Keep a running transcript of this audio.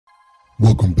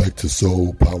Welcome back to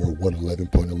Soul Power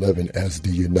 111.11 as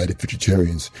the United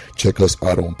Futuritarians. Check us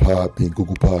out on Podbean,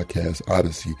 Google Podcasts,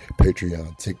 Odyssey,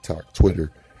 Patreon, TikTok,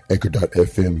 Twitter,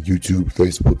 Anchor.fm, YouTube,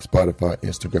 Facebook, Spotify,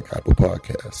 Instagram, Apple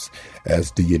Podcasts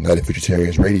as the United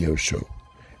Futuritarians radio show,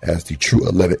 as the true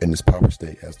 11 in this power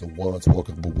state, as the ones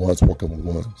walking with ones walking with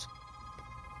ones.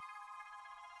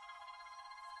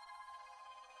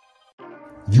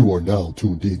 You are now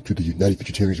tuned in to the United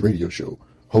Futuritarians radio show,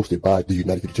 hosted by the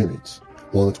United Futuritarians.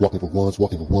 Ones walking for ones,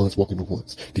 walking for ones, walking for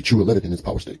ones. The true 11 in this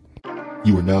power state.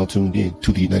 You are now tuned in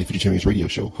to the United Futuritarians radio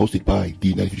show, hosted by the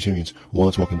United Futuritarians.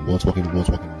 Ones walking for ones, walking for ones,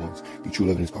 walking for ones. The true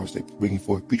 11 in this power state. Bringing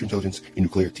forth future intelligence and new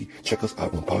clarity. Check us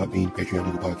out on Podbean, Patreon,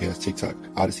 Google Podcasts, TikTok,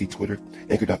 Odyssey, Twitter,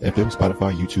 Anchor.fm,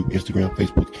 Spotify, YouTube, Instagram,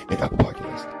 Facebook, and Apple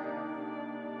Podcasts.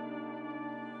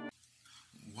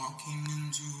 Walking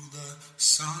into the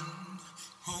sun.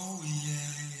 Oh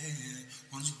yeah,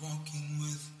 one's walking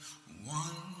with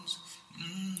ones,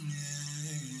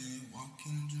 yeah,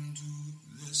 walking into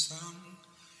the sun.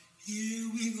 Here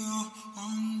we go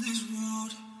on this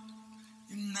road,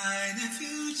 United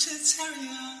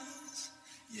Futuritarians,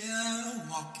 yeah,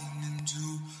 walking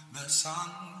into the sun.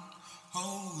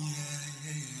 Oh yeah,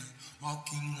 yeah,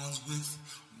 walking ones with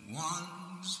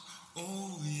ones.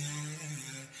 Oh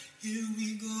yeah, here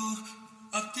we go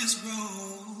up this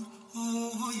road.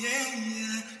 Oh yeah,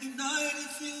 yeah, United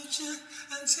Future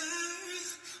and Terry.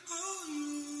 Oh,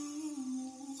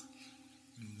 you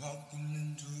walking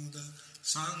into the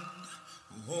sun.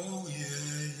 Oh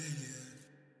yeah, yeah,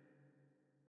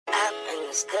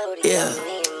 yeah. Yeah.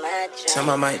 Turn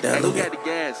my mic down a little bit. Who got the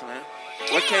gas, man?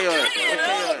 What KO?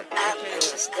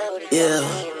 Yeah.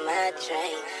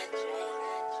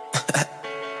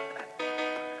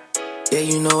 Yeah,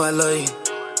 you know I love you.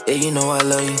 Yeah, you know I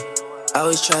love you. I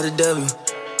always try to double,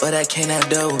 but I cannot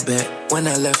double back. When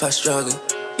I left, I struggled.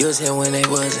 You was here when they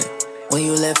wasn't. When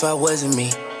you left, I wasn't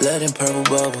me. Blood and purple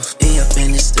bubbles. Be up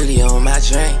in the studio on my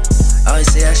drink. I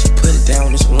always say I should put it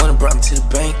down. This one brought me to the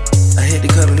bank. I hit the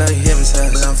cup and now you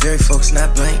hypnotized, but I'm very focused,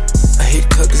 not blank. I hit the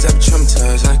cup cause I'm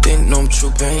traumatized. I didn't know I'm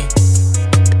true pain.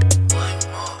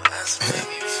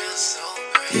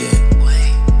 Yeah.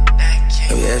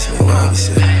 They ask me why I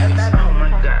said. Oh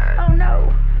my God. Oh no.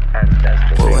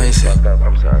 What ain't said?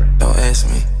 I'm sorry. Don't ask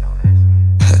me.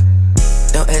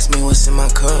 Don't ask me what's in my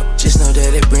cup. Just know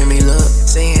that it bring me luck.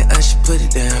 Saying I should put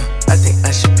it down. I think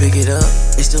I should pick it up.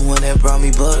 It's the one that brought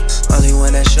me bucks. Only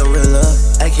one that show real love.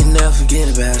 I can never forget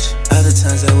about you. All the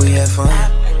times that we had fun.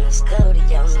 Up in the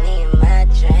studio, me and my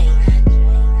drink.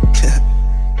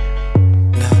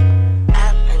 No.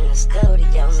 Up in the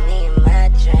studio, me and my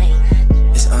drink.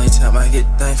 It's the only time I get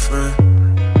the thing for real.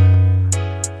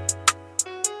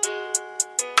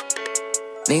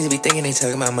 Niggas be thinking they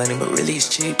talking about money, but really it's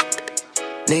cheap.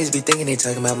 Niggas be thinking they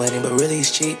talking about money, but really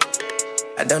it's cheap.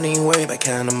 I don't even worry about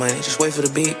counting the money, just wait for the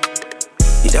beat.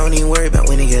 You don't even worry about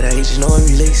when they get out, you just know it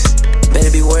release.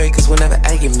 Better be worried, cause whenever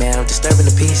I get mad, I'm disturbing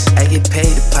the peace. I get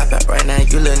paid to pop out right now,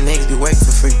 you little niggas be working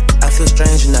for free. I feel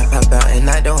strange when I pop out, and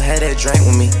I don't have that drink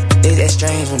with me. They that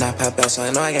strange when I pop out, so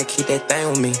I know I gotta keep that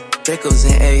thing with me. Dracos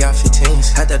and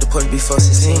AR-15s, I thought the port before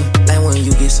 16. Like when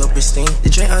you get so pristine, the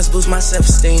drink always boosts my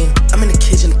self-esteem. I'm in the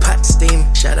kitchen, the pot steam.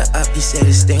 Shout out up, you said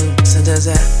it's steam. Sometimes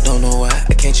I don't know why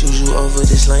I can't choose you over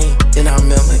this lane. Then I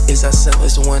remember it's ourselves,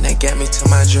 it's the one that got me to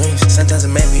my dreams. Sometimes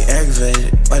it made me aggravated,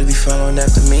 why they be following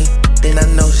after me? Then I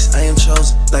noticed I am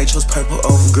chosen, like chose purple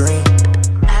over green.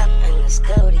 Up in the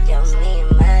studio, me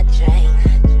and my drink.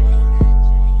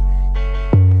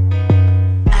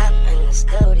 Up in the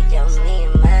studio, me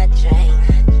and my drink.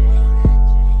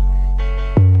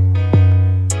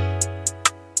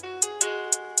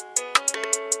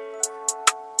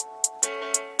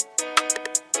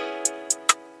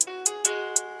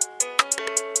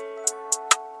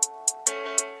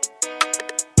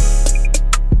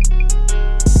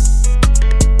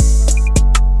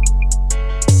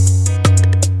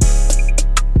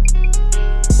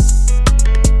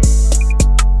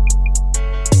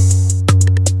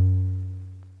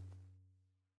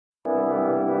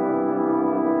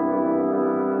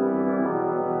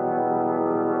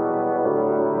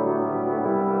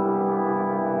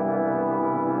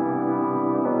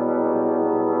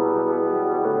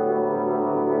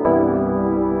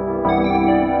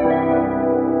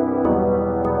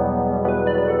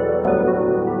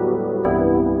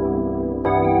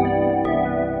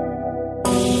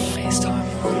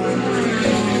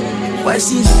 What's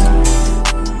this?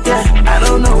 Yeah, I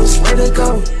don't know which way to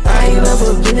go. I ain't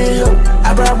never been in here.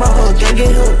 I brought my whole gang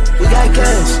in here. We got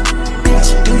cash.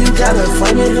 Bitch, do you got a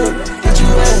funny here? Did you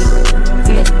ask?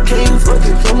 Can you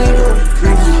fucking come in here?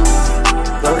 Creepy.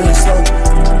 Low and slow.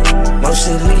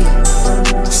 Motion lead.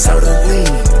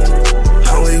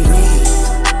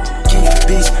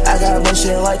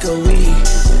 like a weed.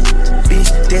 Bitch,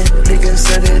 that nigga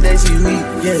Sunday they see me.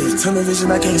 Yeah, tunnel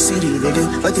vision, I can't see these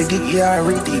niggas. Like a geek, yeah, I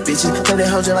read these bitches. Turn that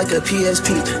hoe just like a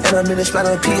PSP. And I'm in the spot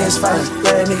on PS5.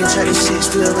 Last nigga try this shit,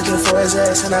 still looking for his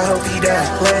ass, and I hope he die.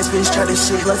 Last bitch try this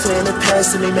shit, left her in the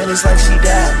past, and me, man, it's like she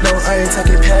died. No, I ain't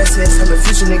talking past tense. Some of the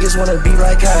future niggas wanna be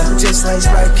like I. Just like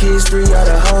Sprite Kids 3, all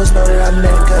the hoes know that I'm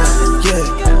that guy.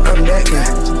 Yeah, I'm that guy.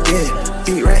 Yeah,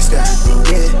 beat rats guy.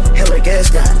 Yeah, hella gas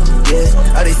guy. Yeah,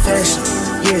 all they fashion.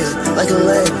 Yeah, like a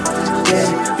leg. Yeah,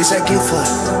 bitch, I get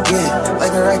fucked. Yeah,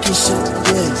 like a rocket shit.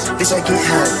 Yeah, bitch, I get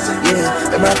hot.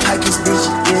 Yeah, in my pockets, bitch.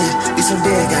 Yeah, be some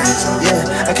dead guys.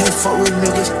 Yeah, I can't fuck with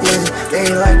niggas. Yeah, they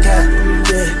ain't like that.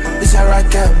 Yeah, bitch, I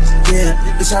rock out. Yeah,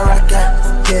 bitch, I rock out.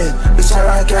 Yeah, bitch, I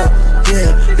rock out.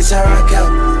 Yeah, bitch, I rock out.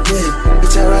 Yeah,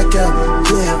 bitch, I rock out.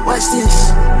 Yeah, watch this.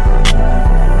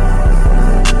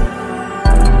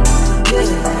 Yeah,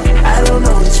 I don't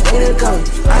know which way to go.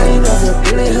 I ain't never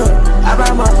been in her. I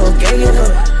buy my whole gang in her.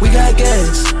 We got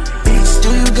gas. Bitch, do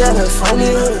you got a phone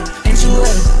in her? Did you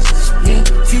ask?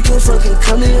 Yeah, if you can fucking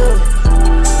come in here.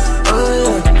 Oh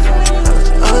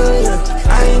yeah,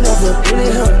 I ain't never been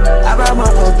in her. I buy my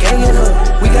whole gang in her.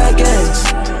 We got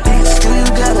gas. Bitch, do you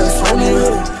got a phone in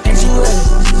her? Did you ask?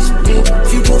 Yeah,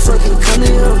 if you can fucking come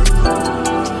in here.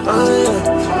 Oh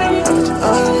yeah.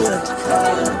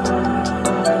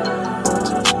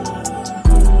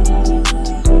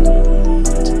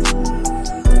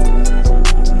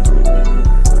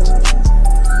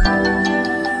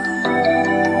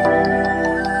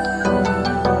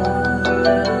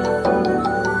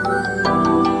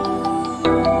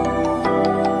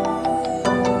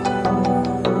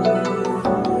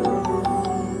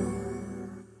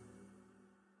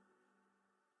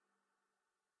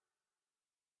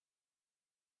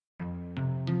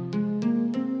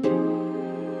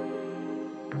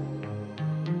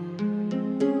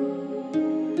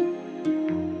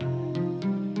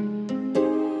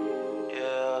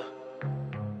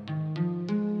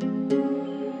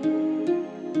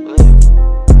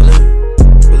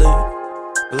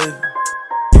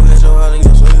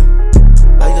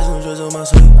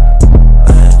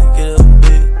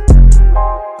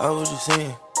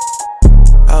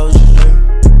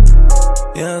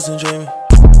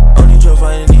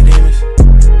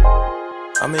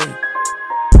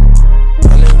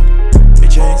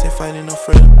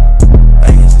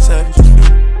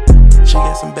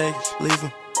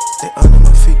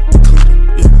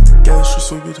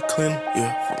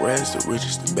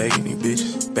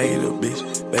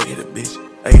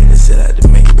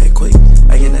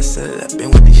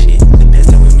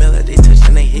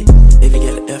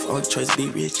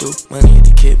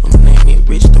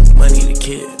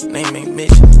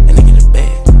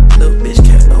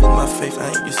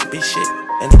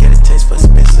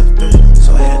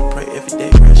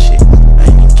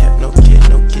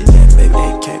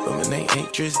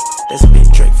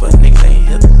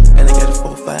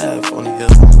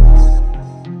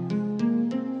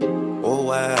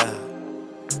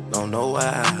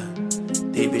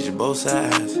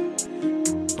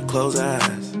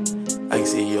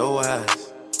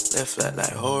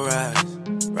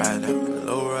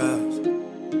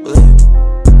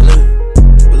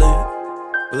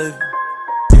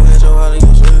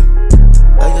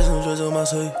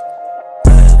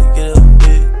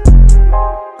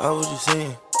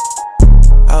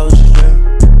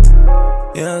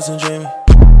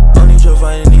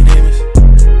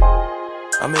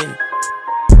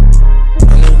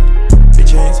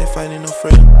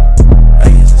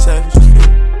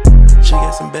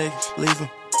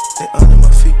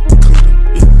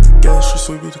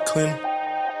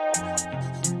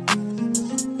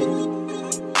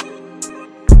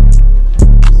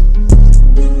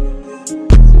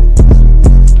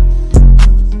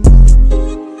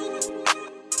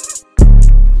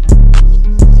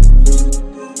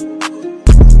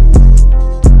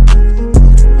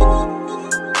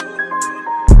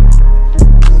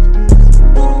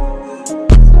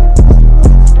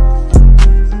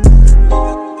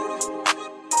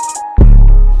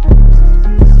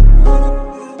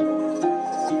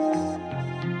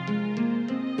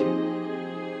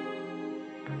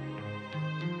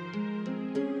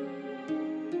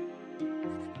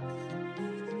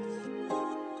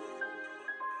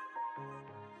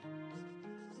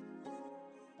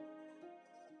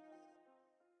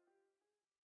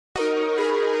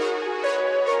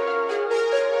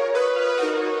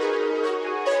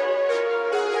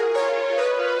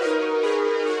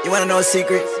 You wanna know a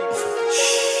secret?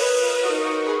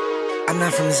 I'm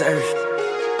not from this earth.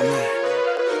 I'm not.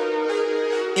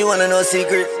 You wanna know a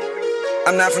secret?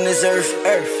 I'm not from this earth.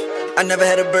 I never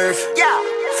had a birth. Yeah.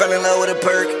 Fell in love with a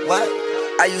perk. What?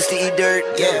 I used to eat dirt.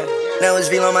 Yeah. Now it's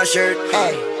veal on my shirt.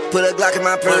 Hey. Put a Glock in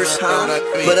my purse.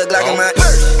 Put a Glock in my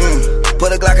purse.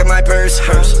 Put a Glock in my purse.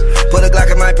 Put a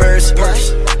Glock in my purse.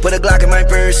 Put a Glock in my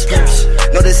purse.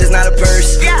 No, this is not a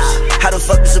purse. How the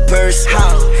fuck is a purse?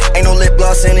 Ain't no lip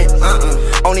gloss in it.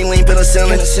 Only lean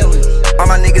penicillin. All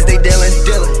my niggas, they dealin'.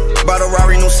 Bought a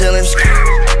Rari, new ceilings.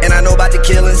 And I know about the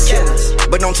killings,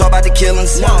 but don't talk about the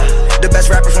killings. The best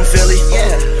rapper from Philly.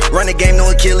 Run the game, no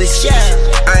Achilles.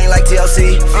 I ain't like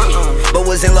TLC, but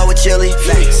was in love with Chili.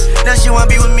 Now she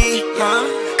wanna be with me,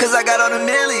 cause I got all the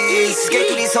millies. Skate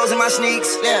through these hoes in my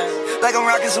sneaks, like I'm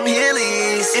rocking some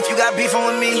Heelys. If you got beefing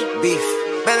with me,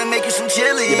 better make you some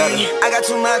chili. I got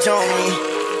too much on me.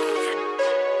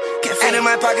 And in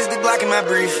my pockets, the Glock in my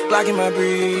brief.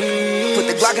 Put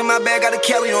the Glock in my bag, got a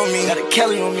Kelly on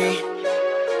me.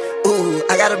 Ooh,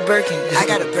 I got a Birkin.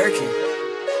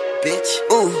 Bitch.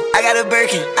 Ooh, I got a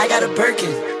Birkin.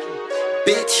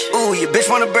 Bitch. Ooh, your bitch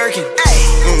want a Birkin.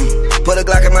 Put a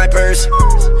Glock in my purse.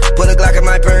 Put a Glock in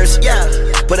my purse.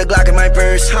 Put a Glock in my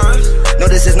purse. No,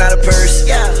 this is not a purse.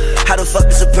 How the fuck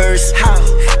is a purse?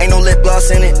 Ain't no lip gloss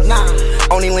in it.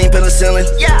 Only lean penicillin.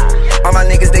 All my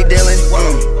niggas, they dealin'.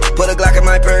 Put a Glock in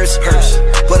my purse.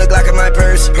 Put a Glock in my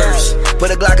purse. Put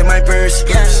a Glock in my purse.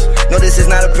 No, this is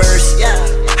not a purse.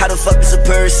 How the fuck is a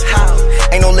purse?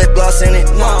 Ain't no lip gloss in it.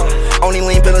 Only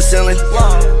lean penicillin.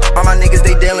 All my niggas,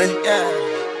 they dealin'.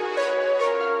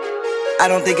 I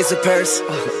don't think it's a purse.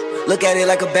 Look at it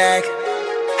like a bag.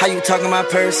 How you talking my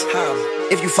purse?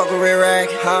 If you fuck with Red Rag,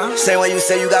 same way you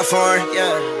say you got foreign.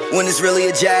 When it's really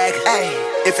a jag.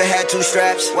 If it had 2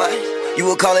 straps, you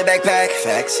would call it backpack.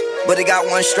 Facts. But it got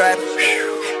 1 strap,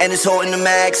 and it's holding the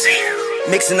mags.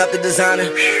 Mixing up the designer.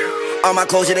 All my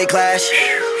clothes, they clash.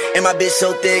 And my bitch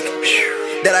so thick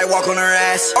that I walk on her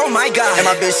ass. Oh my god. And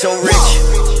my bitch so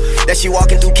rich that she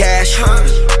walking through cash.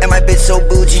 And my bitch so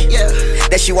bougie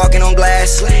that she walking on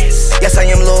glass. Yes, I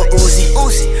am Lil Uzi.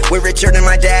 We're richer than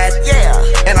my dad.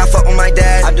 And I fuck with my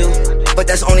dad. I do, but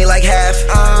that's only like half.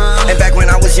 And back when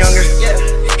I was younger,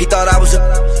 he thought I was a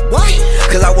what?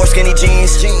 Cause I wore skinny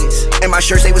jeans. And my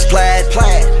shirts, they was plaid.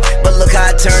 But look how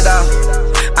it turned out.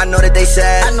 I know that they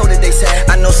sad.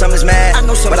 I know some is mad.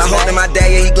 But I hope that my dad,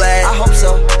 he glad. I hope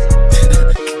so.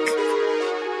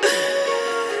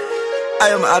 I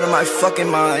am out of my fucking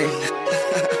mind.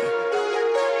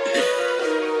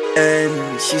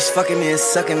 And she's fucking me and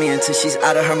sucking me until she's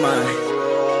out of her mind.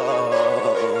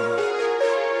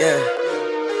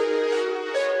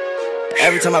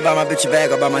 Every time I buy my bitch a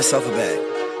bag, I buy myself a bag.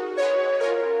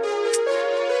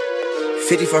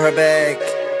 50 for her bag,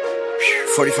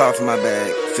 45 for my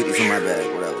bag, 50 for my bag,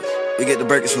 whatever. We get the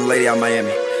Birkins from the lady out in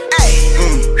Miami.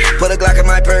 Put a Glock in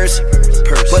my purse.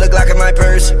 Put a Glock in my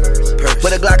purse.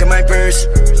 Put a Glock in my purse.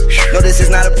 No, this is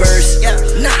not a purse.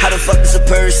 How the fuck is a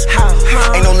purse?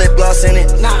 Ain't no lip gloss in it.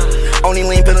 Only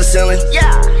lean penicillin.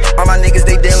 All my niggas,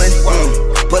 they dealin'.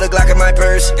 Put a Glock in my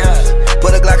purse.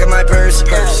 Put a Glock in my purse.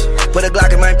 Put a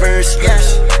Glock in my purse.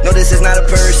 No, this is not a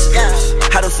purse.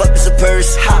 How the fuck is a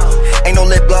purse? Ain't no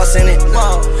lip gloss in it.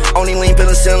 Only lean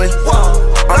penicillin.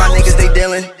 All my niggas, they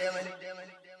dealin'.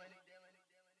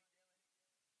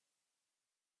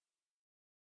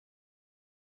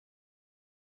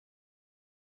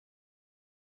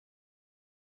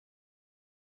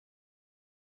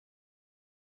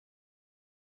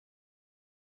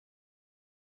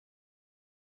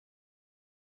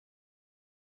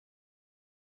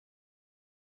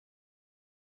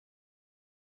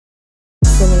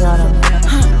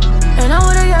 And I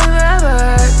wanna get me forever.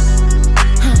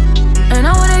 And I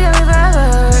wanna get me forever.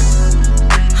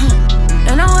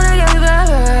 And I wanna get me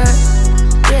forever.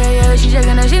 Yeah, she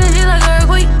shaking her shit and she like a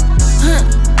earthquake.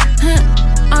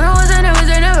 I know what's in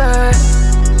never.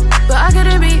 But I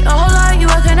couldn't be a whole lot, you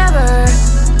I could never.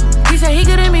 He said he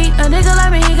couldn't meet a nigga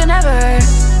like me, he could never.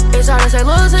 It's hard to say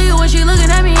loyal to you when she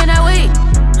looking at me in that way.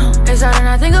 It's hard to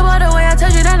not think about the way I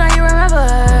touch you, that now you remember.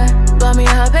 Bought me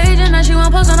her page and now she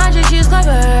won't post on IG, she is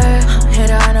clever. Hit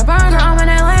her in a burner, I'm in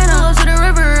Atlanta, close to the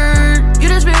river. You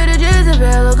the spirit of Jezebel,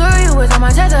 little girl, you was on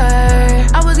my tether.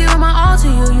 I was giving my all to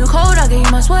you, you cold, I gave you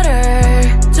my sweater.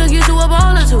 Took you to a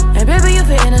ball or two, and baby, you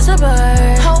fit in a slipper.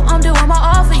 Hope I'm doing my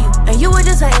all for you, and you were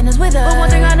just letting us with her. But one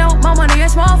thing I know, my money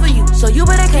is small for you, so you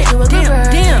better catch you a giver.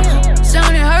 Damn,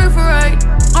 sounding hurt for right.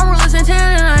 I'm real as 10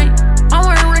 tonight. I'm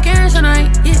wearing Rick Aaron's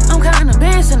tonight. Yeah, I'm counting the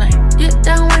bands tonight. Yeah,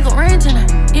 that one ain't gon' rain tonight.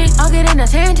 Yeah, I'll get in the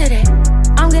tan today.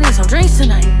 I'm getting some drinks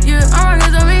tonight. Yeah, I'm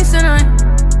rockin' some beats tonight.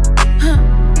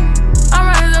 I'm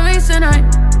rockin' some beats tonight.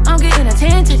 I'm getting a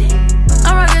tan today.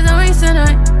 I'm rockin' some beats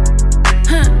tonight.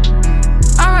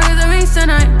 I'm rockin' some beats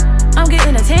tonight. I'm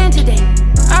getting a tan today.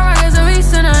 I'm rockin' some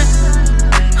beats tonight.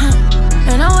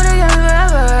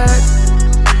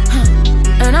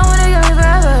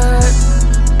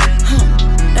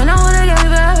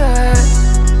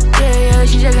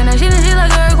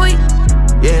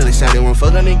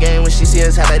 fuck on the game when she see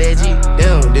us hop out that G.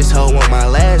 Damn, this hoe want my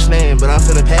last name, but I'm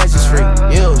finna pass this free.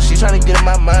 Yeah, she tryna get in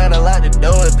my mind, I lock the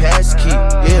door and pass the key.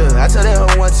 Yeah, I tell that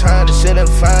hoe one time, the shit never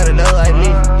find another like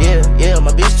me. Yeah, my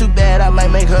bitch too bad, I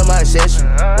might make her my accessory.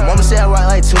 My mama say I rock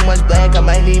like too much black, I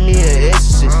might need me an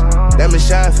exorcist. That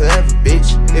shine forever,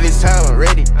 bitch. If it's time, I'm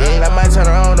ready. Then I might turn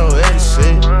around on other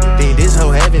shit. Think this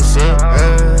hoe heaven sent.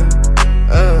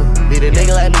 Be the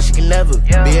nigga like me, she can never.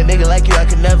 Be a nigga like you, I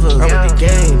can never. I'm with the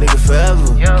game, nigga forever.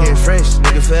 Getting fresh,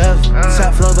 nigga forever.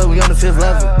 Top floor, but we on the 5th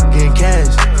level. Getting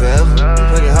cash forever.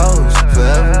 Fucking hoes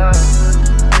forever.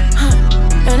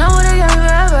 And I wanna get me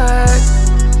forever.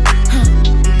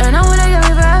 And I wanna get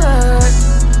me forever.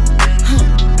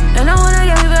 And I wanna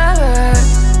get me forever.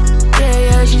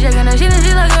 Yeah, she checking her shit and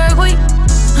she like a queen.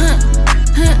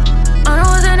 I know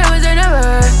what's in never say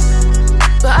never.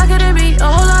 But I couldn't be a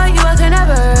whole lot of you, I could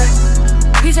never.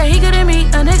 He said he couldn't meet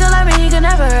a nigga like me, he could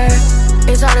never.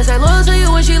 It's hard to say loyal to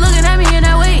you when she looking at me in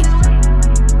that way.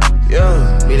 Yo,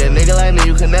 be that nigga like me,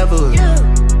 you can never.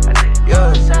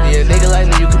 Yo, be a nigga like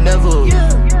me, you can never.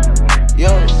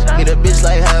 Yo, need a bitch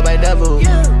like her, I might never.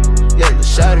 Yeah, let's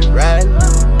shout it right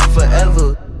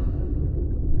forever.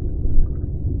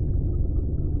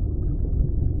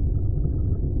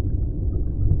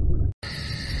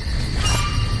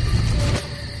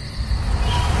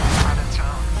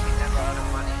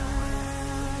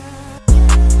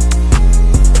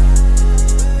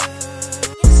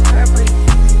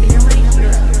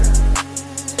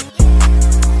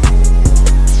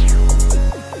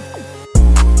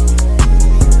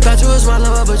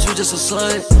 But you just a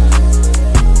slut.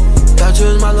 Thought you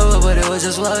was my lover, but it was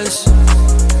just lust.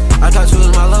 I thought you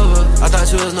was my lover, I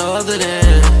thought you was no other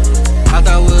than. I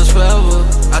thought we was forever,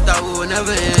 I thought we would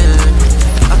never end.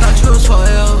 I thought you was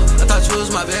forever, I thought you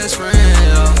was my best friend,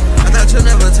 yeah. I thought you'd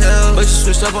never tell, but you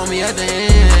switched up on me at the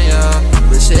end, yeah.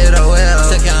 But shit, oh well,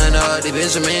 still counting all the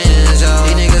Benjamins, yo.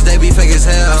 These niggas, they be fake as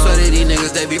hell. I swear that these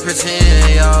niggas, they be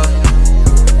pretend, yo.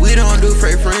 We don't do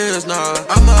fake friends, nah.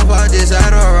 I'm up all this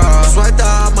Adderall. Swiped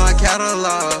out my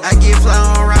catalog. I get fly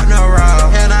on rock no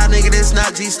raw. Hell nah, nigga, this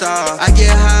not G-Star. I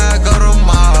get high, go to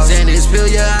mall. Send this pill,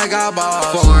 yeah, I got balls.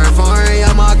 Foreign,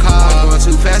 yeah, my car. I'm going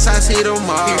too fast, I see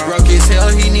tomorrow. He broke his hell,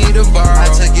 he need a bar. I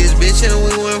took his bitch and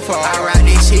we went far. I ride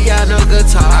this shit, y'all know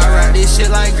guitar. I ride this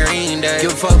shit like Green Day.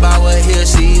 Give a fuck about what he or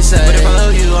she say. But if I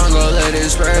love you, I'm gon' let it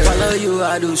spread. If I love you,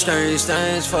 I do strange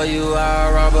things for you. I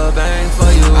rob a bank for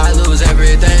you. I lose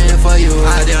everything for you.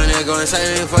 I down there going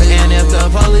insane for you. And if the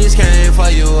police came for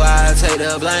you, I'd take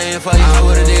the blame for you. I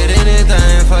would've did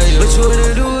anything for you, but you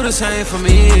wouldn't do the same for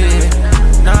me.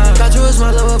 Nah, thought you was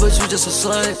my lover, but you just a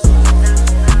slut.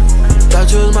 Thought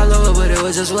you was my lover, but it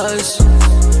was just lust.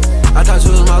 I thought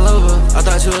you was my lover, I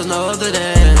thought you was no other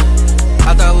than.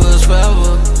 I thought we was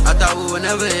forever, I thought we would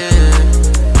never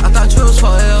end. I thought you was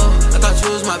forever, I thought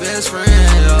you was my best friend,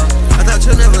 yeah. I thought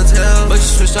you'd never tell, but you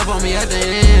switched up on me at the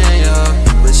end,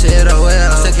 yeah. But shit, oh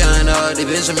well, still counting all the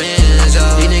Benjamins, yo.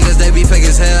 These niggas, they be fake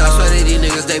as hell. I swear that these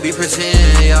niggas, they be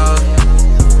pretend, yo.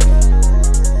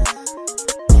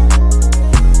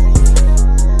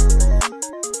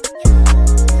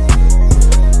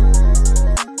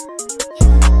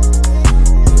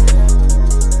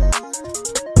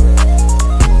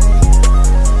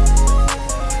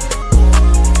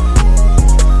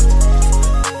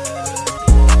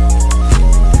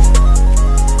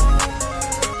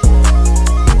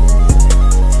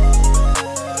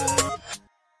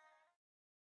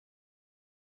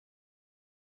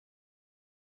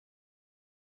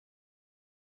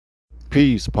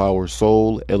 Peace, power,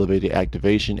 soul, elevated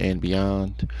activation, and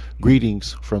beyond.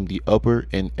 Greetings from the upper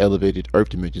and elevated earth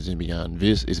dimensions and beyond.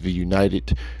 This is the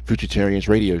United Futuritarians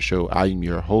radio show. I am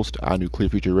your host, Nuclear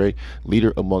Future Ray,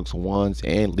 leader amongst ones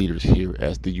and leaders here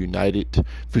as the United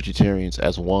Futuritarians,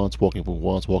 as ones walking for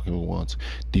ones, walking for ones.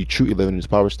 The true 11 in its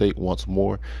power state once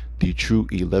more. The true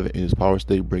 11 in its power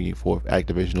state, bringing forth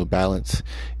activational balance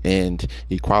and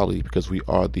equality, because we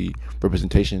are the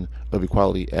representation of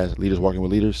equality as leaders walking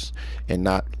with leaders, and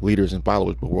not leaders and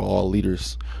followers, but we're all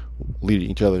leaders leading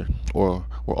each other, or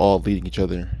we're all leading each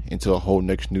other into a whole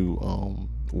next new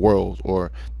world,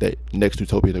 or that next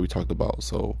utopia that we talked about.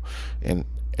 So, and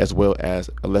as well as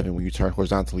 11, when you turn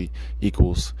horizontally,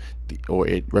 equals or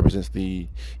it represents the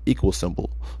equal symbol.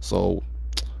 So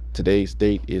today's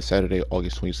date is Saturday,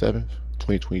 August 27th,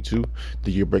 2022,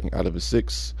 the year breaking out of its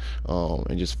six,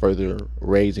 and just further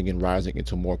raising and rising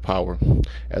into more power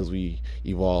as we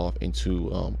evolve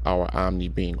into our omni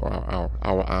being, or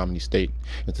our omni state,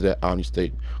 into that omni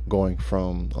state, going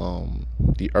from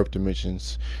the earth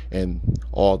dimensions and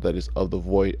all that is of the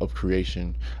void of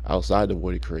creation outside the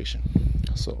void of creation.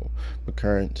 So the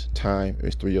current time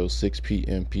is 3:06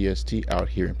 p.m. PST out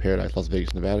here in Paradise, Las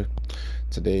Vegas, Nevada.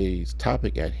 Today's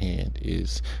topic at hand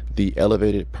is the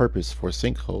elevated purpose for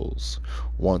sinkholes.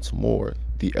 Once more,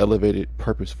 the elevated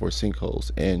purpose for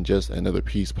sinkholes, and just another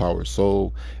peace, power,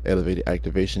 soul, elevated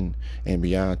activation, and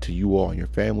beyond to you all and your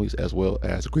families, as well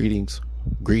as greetings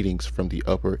from the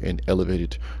upper and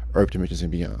elevated earth dimensions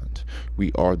and beyond.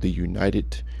 We are the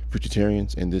United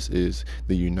Futuritarians, and this is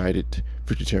the United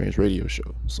Futuritarians radio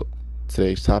show. So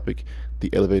today's topic,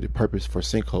 the elevated purpose for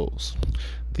sinkholes.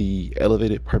 The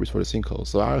elevated purpose for the sinkholes.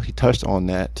 So I actually touched on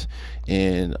that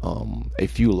in a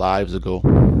few lives ago.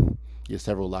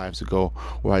 Several lives ago,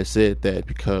 where I said that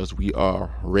because we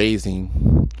are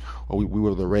raising, or we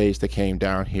were the rays that came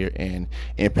down here and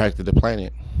impacted the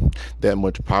planet, that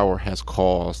much power has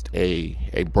caused a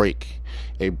break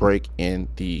in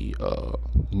the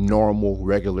normal,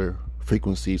 regular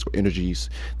frequencies or energies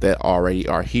that already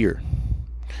are here.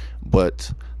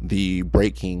 But the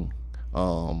breaking,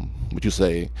 would you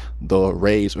say, the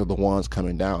rays are the ones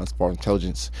coming down as far as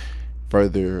intelligence,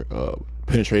 further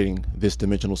penetrating this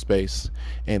dimensional space,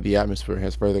 and the atmosphere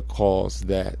has further caused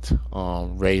that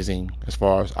raising as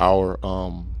far as our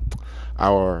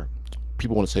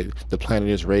people want to say the planet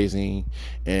is raising.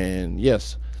 And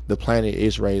yes, the planet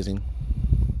is raising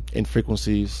in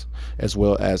frequencies as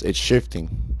well as it's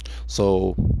shifting.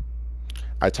 So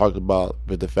I talked about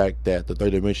the fact that the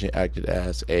third dimension acted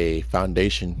as a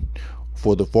foundation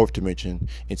for the fourth dimension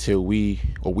until we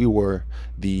were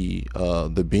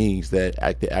the beings that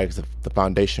acted as the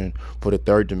foundation for the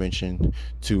third dimension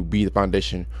to be the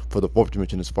foundation for the fourth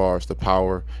dimension, as far as the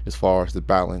power, as far as the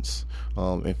balance,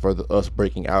 and further us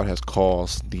breaking out has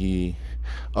caused the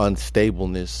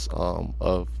unstableness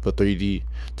of the 3D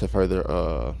to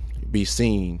further be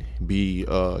seen, be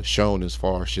shown, as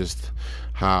far as just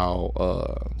how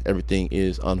everything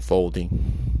is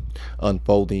unfolding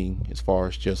as far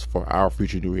as just for our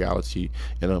future new reality,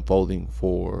 and unfolding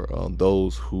for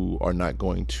those who are not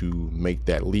going to make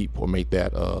that leap or make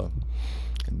that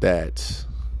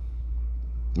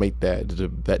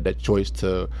choice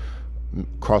to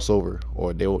cross over,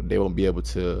 or they won't be able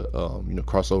to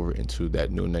cross over into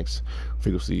that new next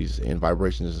frequencies and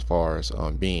vibrations, as far as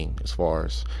being, as far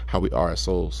as how we are as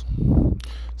souls.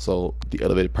 So the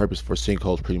elevated purpose for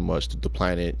sinkholes, pretty much the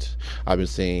planet.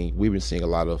 We've been seeing a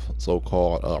lot of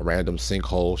so-called random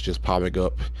sinkholes just popping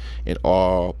up in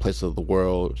all places of the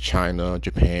world: China,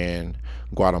 Japan,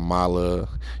 Guatemala,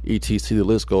 etc. The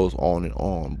list goes on and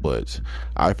on. But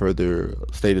I further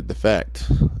stated the fact.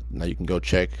 Now you can go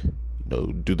check,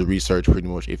 do the research pretty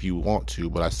much if you want to.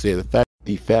 But I said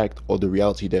the fact or the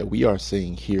reality that we are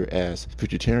seeing here as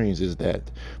Futuritarians is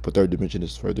that the third dimension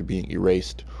is further being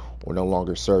erased, or no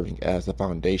longer serving as the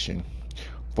foundation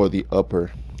for the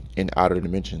upper and outer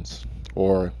dimensions.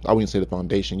 Or I wouldn't say the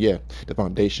foundation, the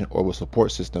foundation or the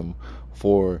support system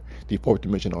for the fourth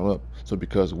dimension on up. So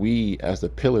because we, as the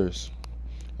pillars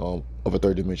of a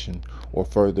third dimension, or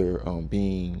further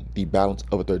being the balance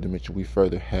of a third dimension, we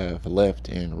further have left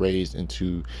and raised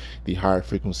into the higher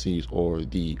frequencies or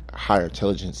the higher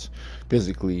intelligence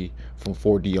physically from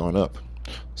 4D on up.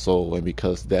 So, and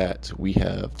because that, we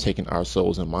have taken our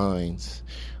souls and minds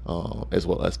as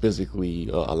well as physically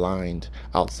aligned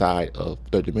outside of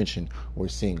third dimension, we're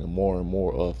seeing more and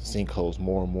more of sinkholes,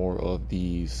 more and more of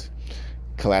these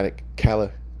cataclysmic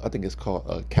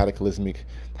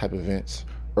type events,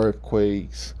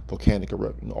 earthquakes, volcanic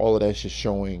eruption. All of that's just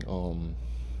showing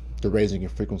the raising in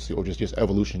frequency, or just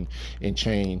evolution and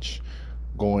change,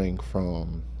 going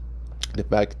from the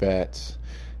fact that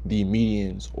the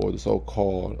medians, or the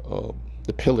so-called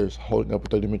the pillars holding up a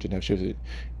third dimension, have shifted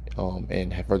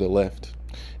and have further left.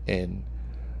 And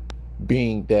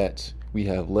being that we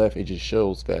have left, it just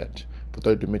shows that the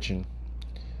third dimension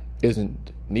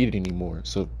isn't needed anymore.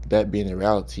 So that being a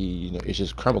reality, it's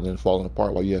just crumbling and falling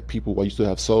apart, while you still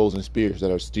have souls and spirits that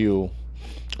are still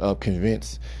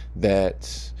convinced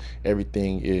that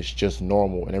everything is just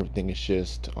normal and everything is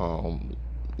just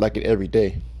like an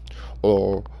everyday,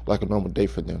 or like a normal day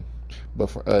for them. But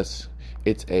for us,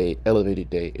 it's a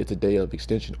elevated day. It's a day of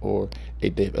extension, or a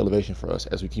day of elevation for us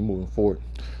as we keep moving forward.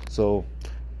 So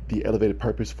the elevated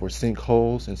purpose for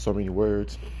sinkholes, in so many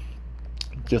words,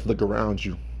 just look around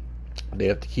you. They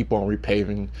have to keep on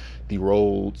repaving the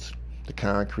roads, the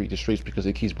concrete, the streets, because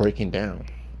it keeps breaking down.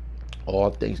 All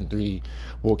things in 3D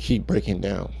will keep breaking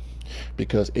down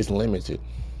because it's limited.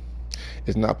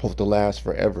 It's not supposed to last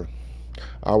forever.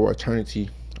 Our eternity,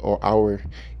 or our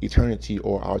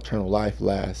eternal life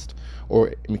lasts, or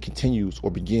it continues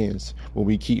or begins when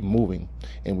we keep moving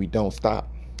and we don't stop,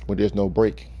 when there's no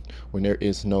break. when there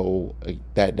is no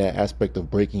that aspect of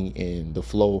breaking in the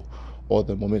flow or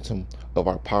the momentum of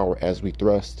our power as we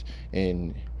thrust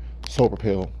and soul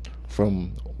propel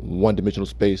from one-dimensional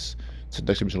space to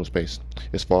next-dimensional space,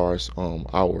 as far as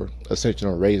our ascension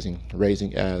or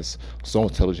raising as soul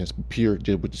intelligence, pure,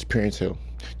 just pure intel,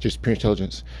 just pure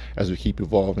intelligence, as we keep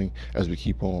evolving, as we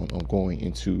keep on going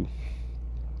into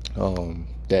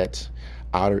that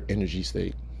outer energy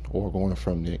state, or going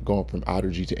from outer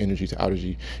G to outer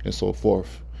G, and so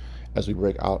forth, as we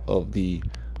break out of the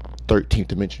 13th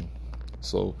dimension.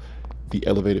 So the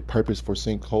elevated purpose for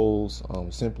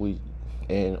Sinkholes, simply,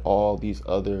 and all these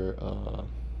other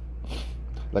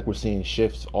like, we're seeing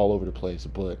shifts all over the place,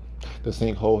 but the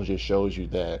Sinkholes just shows you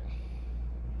that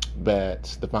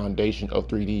the foundation of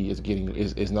 3D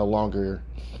is no longer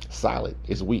solid,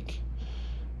 it's weak.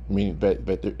 I mean, that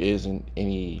there isn't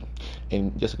any,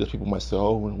 and just because people might say,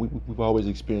 oh, we've always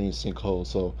experienced sinkholes,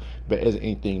 so there isn't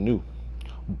anything new.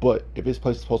 But if this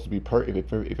place is supposed to be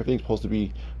if everything's supposed to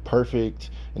be perfect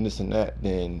and this and that,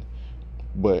 then,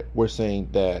 but we're saying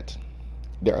that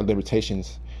there are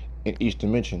limitations in each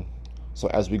dimension. So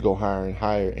as we go higher and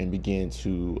higher and begin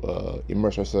to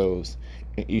immerse ourselves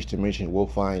in each dimension, we'll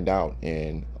find out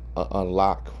and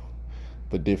unlock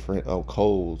the different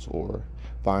codes, or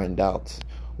find out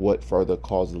what further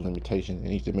causes limitations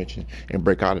in each dimension and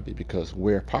break out of it, because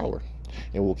we're power,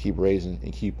 and we'll keep raising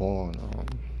and keep on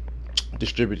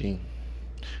distributing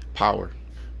power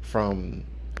from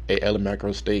a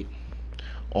elementary state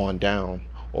on down,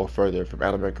 or further from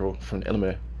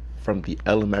the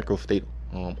elementary state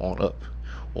on up,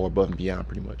 or above and beyond,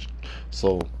 pretty much.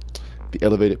 So the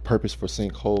elevated purpose for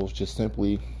Sinkholes, just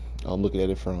simply looking at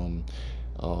it from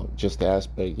just the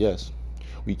aspect, yes,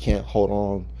 we can't hold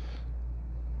on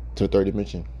to the third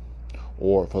dimension,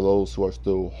 or for those who are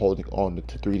still holding on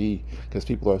to 3D, because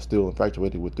people are still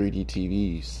infatuated with 3D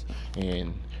TVs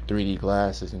and 3D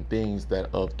glasses and things that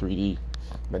of 3D,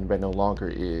 but no longer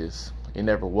is, it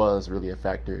never was really a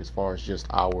factor as far as just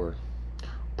our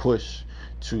push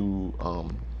to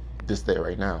this day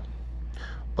right now.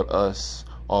 But us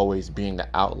always being the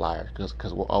outlier,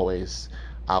 because we're always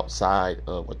outside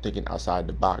of, or thinking outside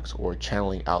the box, or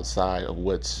channeling outside of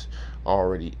what's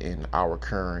already in our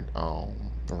current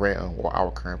realm or our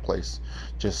current place,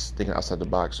 just thinking outside the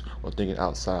box, or thinking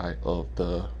outside of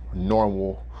the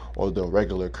normal or the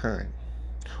regular current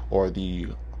or the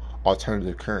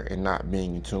alternative current, and not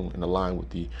being in tune and aligned with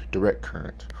the direct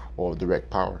current or direct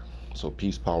power. So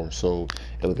peace, power, soul,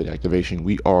 elevated activation.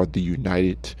 We are the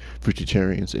United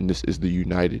Futuritarians, and this is the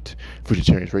United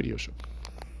Futuritarians radio show.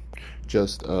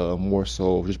 Just more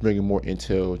so, just bringing more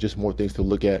intel, just more things to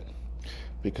look at,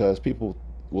 because people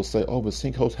will say, oh, but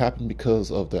sinkholes happen because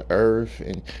of the earth.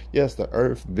 And yes, the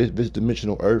earth, this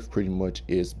dimensional earth, pretty much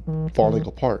is falling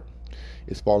apart.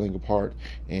 It's falling apart,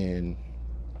 and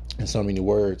in so many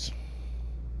words,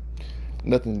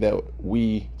 nothing that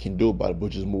we can do about it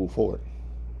but just move forward.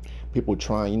 People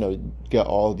trying, get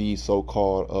all these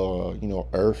so-called,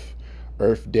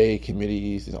 Earth Day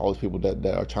committees and all these people that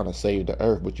are trying to save the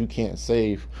earth, but you can't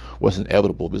save what's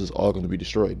inevitable. This is all going to be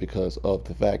destroyed because of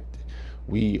the fact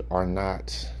we are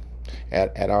not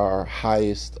at our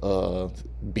highest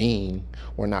being.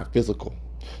 We're not physical,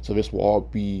 so this will all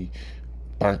be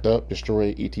burnt up,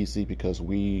 destroyed, etc., because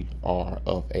we are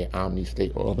of a omni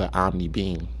state, or of an omni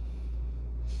being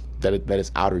that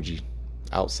is outer G,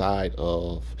 outside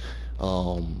of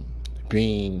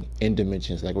being in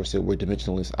dimensions. Like we said, we're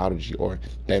dimensionless outer G, or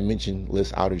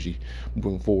dimensionless outer G,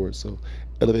 moving forward. So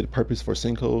elevated purpose for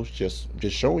Sinkholes, just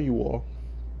showing you all,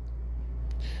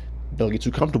 don't get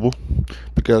too comfortable,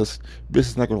 because this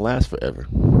is not going to last forever.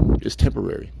 It's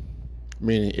temporary,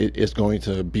 meaning it's going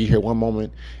to be here one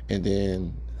moment, and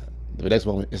then the next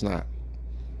moment it's not.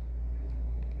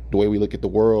 The way we look at the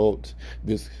world,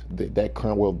 that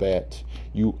current world that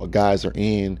you guys are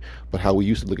in, but how we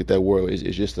used to look at that world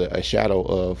is just a shadow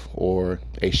of, or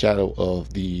a shadow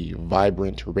of the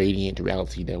vibrant, radiant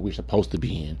reality that we're supposed to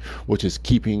be in, which is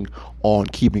keeping on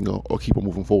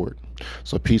moving forward.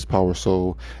 So peace, power,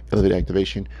 soul, elevated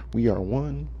activation. We are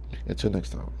one. Until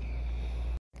next time.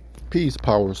 Peace,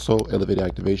 power, soul, elevated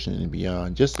activation, and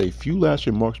beyond. Just a few last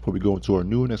remarks before we go into our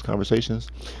new next conversations.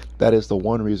 That is the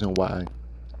one reason why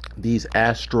these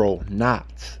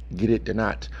astronauts, get it? They're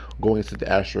not going into the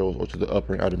astrals or to the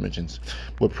upper and outer dimensions,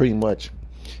 but pretty much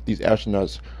these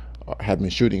astronauts have been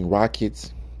shooting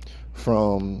rockets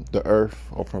from the Earth,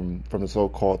 or from the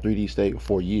so-called 3D state,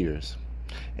 for years,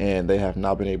 and they have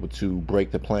not been able to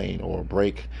break the plane, or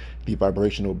break the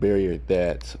vibrational barrier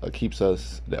that keeps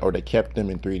us, or that kept them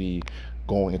in 3D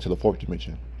going into the fourth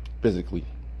dimension physically.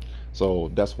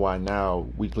 So that's why now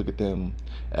we look at them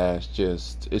as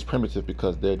just, it's primitive,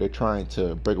 because they're trying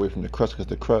to break away from the crust, because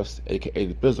the crust, aka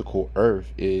the physical earth,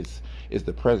 is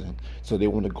the present. So they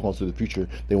want to go into the future,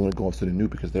 they want to go into the new,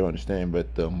 because they understand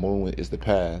that the moon is the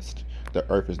past, the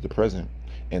earth is the present,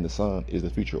 and the sun is the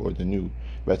future or the new.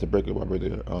 That's the break up my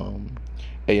brother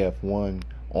AF1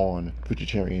 on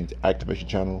Futuritarian's Activation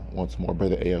Channel. Once more,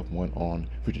 brother AF1 on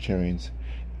Futuritarian's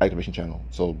Activation Channel.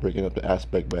 So breaking up the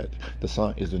aspect that the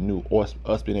sun is the new, or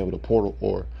us being able to portal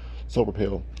or soul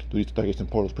propel through these stargates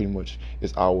portals pretty much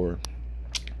is our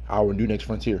new next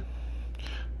frontier.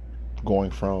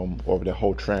 Going from over the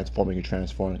whole transforming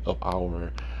of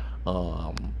our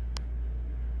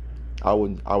I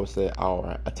would say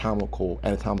our anatomical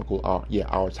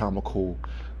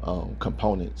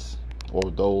components,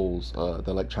 or those the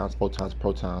electrons, photons,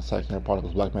 protons, secondary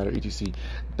particles, black matter, etc.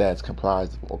 that's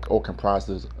comprised or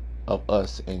comprises of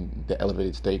us in the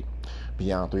elevated state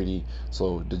beyond 3D.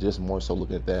 So they're just more so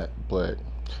looking at that. But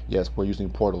yes, we're using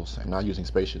portals and not using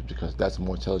spaceships, because that's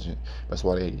more intelligent. That's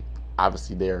why they're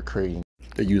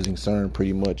using CERN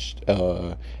pretty much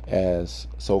as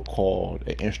so-called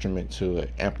an instrument to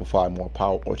amplify more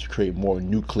power, or to create more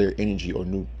nuclear energy, or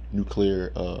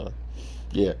nuclear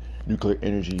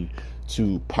energy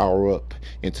to power up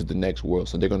into the next world.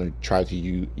 So they're going to try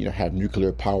to have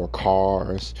nuclear power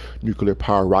cars, nuclear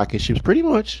power rocket ships, pretty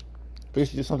much.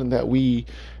 Basically just something that we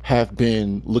have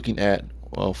been looking at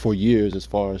for years, as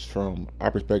far as from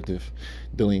our perspective,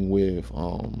 dealing with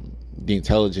the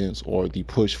intelligence or the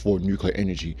push for nuclear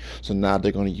energy. So now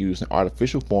they're going to use an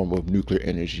artificial form of nuclear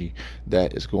energy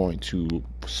that is going to,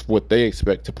 what they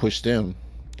expect to push them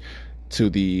to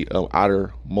the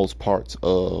outermost parts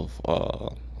of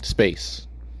space.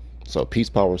 So peace,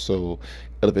 power, soul,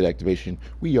 elevate activation.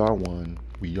 We are one.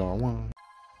 We are one.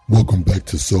 Welcome back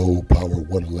to Soul Power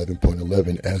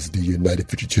 111.11 as the United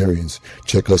Futuritarians.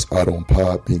 Check us out on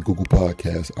Podbean, Google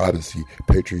Podcasts, Odyssey,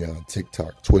 Patreon,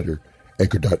 TikTok, Twitter,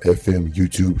 Anchor.fm,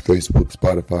 YouTube, Facebook,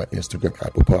 Spotify, Instagram,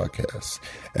 Apple Podcasts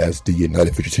as the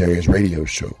United Futuritarians radio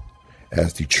show,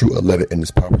 as the true 11 in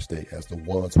this power state, as the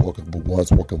ones walking with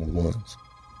ones walking with ones.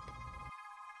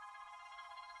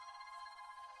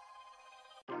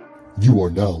 You are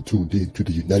now tuned in to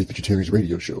the United Futuritarians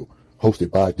radio show,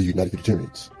 hosted by the United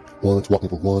Futuritarians. Ones walking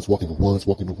for ones, walking for ones,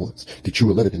 walking for ones. The true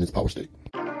 11 in this power state.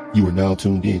 You are now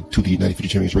tuned in to the United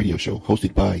Futuritarians radio show,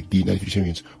 hosted by the United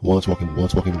Futuritarians. Ones walking for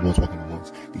ones, walking for ones, walking for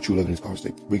ones. The true 11 in this power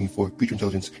state. Bringing forth future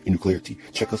intelligence and nuclearity.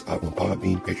 Check us out on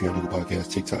Podbean, Patreon, Google Podcasts,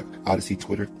 TikTok, Odyssey,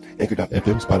 Twitter,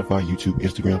 Anchor.fm, Spotify, YouTube,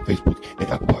 Instagram, Facebook, and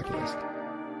Apple Podcasts.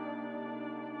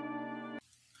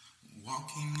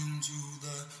 Walking into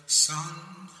the sun.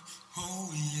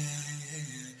 Oh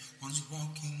yeah, one's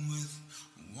walking with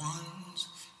ones,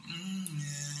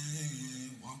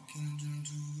 yeah, walking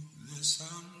into the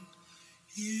sun.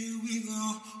 Here we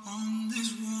go on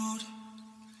this road,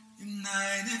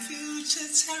 United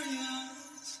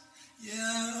Futuritarians,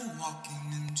 yeah,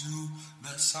 walking into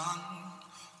the sun.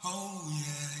 Oh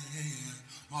yeah,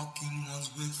 walking ones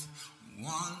with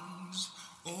ones.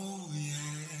 Oh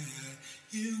yeah,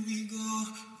 here we go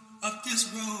up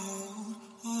this road.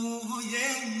 Oh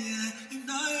yeah,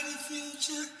 United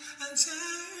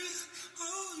Futuritarians.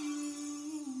 Oh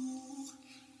you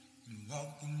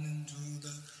walking into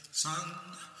the sun.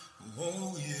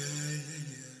 Oh yeah.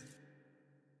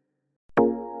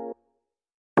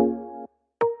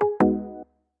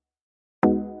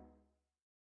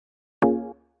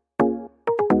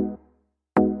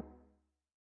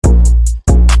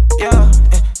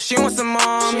 She wants some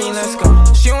more me, let's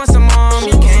go. She wants some more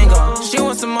me, can't go. She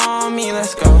wants some more me,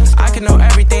 let's go. I can know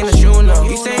everything that you know.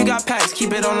 You say you got packs,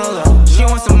 keep it on the low. She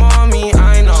wants some more me,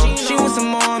 I know. She wants some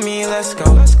more me, let's go.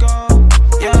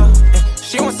 Yeah,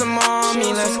 she wants some more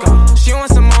me, let's go. She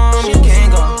wants some more me,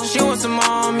 can't go. She wants some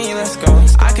more me, let's go.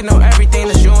 I can know everything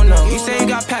that you know. You say you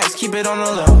got packs, keep it on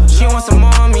the low. She wants some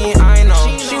more me, I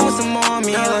know. She wants some more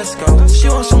me, let's go. She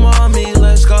wants some more of me,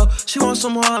 let's go. She wants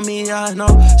some more of me, I know.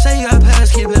 Say you got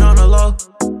past, keep it on the low.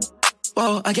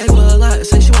 Whoa, I gave her a lot,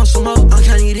 say she wants some more. I'm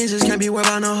counting these, just can't be worried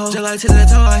about no hoe. Just like to the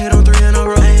toe, I hit on 3 in a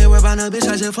row. I ain't worried about no bitch,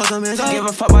 I just fuck them and go. Give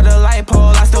a fuck about the light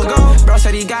pole, I still go. Bro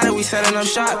said he got it, we setting up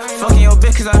shop. Fucking your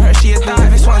bitch, cause I heard she a thot.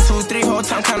 It's 1, 2, 3, whole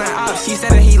time counting ops. He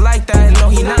said that he liked that, no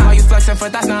he not. How you flexing for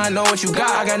thoughts, now I know what you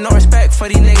got. I got no respect for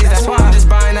these niggas, that's why I'm just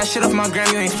buying that shit off my my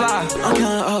gram, you ain't fly. I'm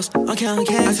counting O's, I'm counting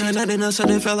cash. I turned nothing up,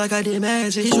 something felt like I did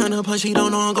magic. He tryna punch, he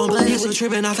don't know I'm gon' blast. He was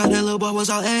tripping, I thought that little boy was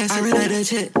all ass. I ran out that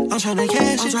shit, I'm tryna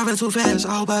cash. I'm driving too fast,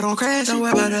 I hope I don't crash. Don't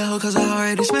worry about that hoe, cause I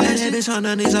already smashed. That bitch on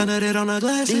the knees, under it on the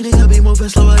glasses. These niggas be moving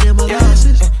slower than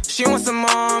molasses. She wants some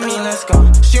on me, let's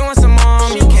go. She wants some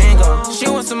on me, can't go. She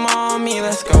wants some on me,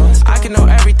 let's go. I can know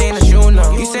everything that you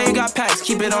know. You say you got packs,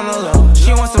 keep it on the low.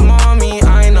 She wants some on me,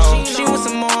 I know. She wants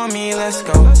some on me, let's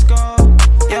go.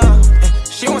 Yeah,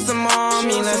 she wants some on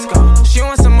me, let's go. She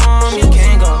wants some on me,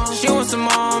 can't go. She wants some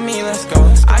on me, let's go.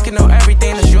 I can know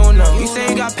everything that you know. You say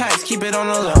you got packs, keep it on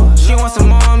the low. She wants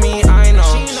some on me, I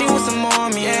know. She wants some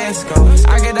on me, let's go.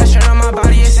 I get that shirt on my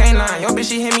body, it's ain't line. Yo, bitch,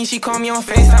 she hit me, she call me on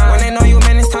FaceTime. When they know you,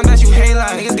 man, it's time that you hate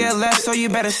life. Niggas get left, so you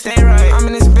better stay right. I'm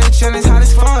in this bitch and it's hot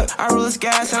as fuck. I roll this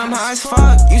gas and I'm high as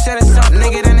fuck. You said it's up,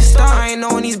 nigga, then it's stuck. I ain't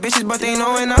knowing these bitches, but they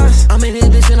knowing us. I'm in this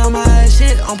bitch and I'm high as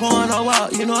shit. I'm pouring all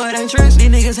out, you know it ain't tricks. These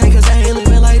niggas hate cause I ain't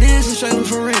living like this. I'm straight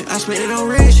for rent, I spent it on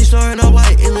rent. She storing up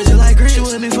white, it legit like grit. She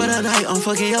with me for the night, I'm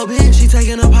fucking your bitch. She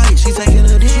taking a pipe, she taking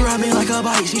a dick. She ride me like a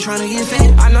bike, she tryna get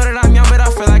fit. I know that I'm young, but I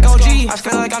feel like OG. I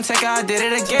feel like I'm taking, I did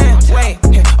it again. Wait,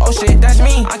 oh shit, that's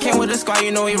me. I came with a squad,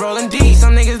 you know we rollin' deep.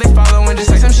 Some niggas they followin' just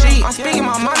like some sheep. I'm speaking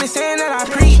my mind, they saying that I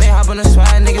preach. They hop on the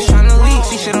swag, niggas tryna leak.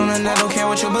 See shit on the net, don't care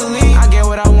what you believe. I get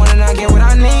what I want and I get what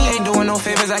I need. Ain't doing no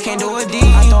favors, I can't do a deed.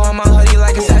 I throw on my hoodie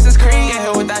like Assassin's Creed. Get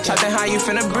hit with that chop, then how you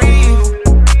finna breathe?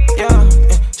 Yeah,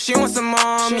 she wants some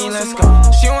on me, let's go.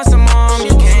 She wants some on me,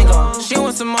 can't go. She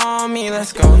wants some on me,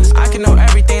 let's go. I can know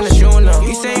everything that you know.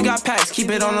 You say you got packs, keep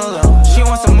it on the low. She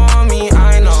wants some on me,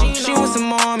 I know. She wants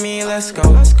some on me, let's go.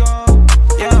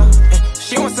 Yeah,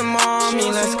 she wants some on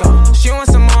me, let's go. She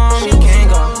wants some on me, can't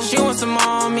go. She wants some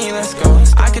on me, let's go.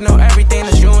 I can know everything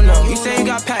that you know. You say you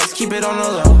got packs, keep it on the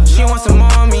low. She wants some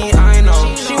on me, I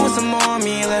know. She wants some on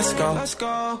me, let's go.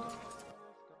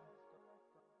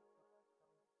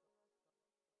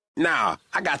 Nah,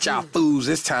 I got y'all fools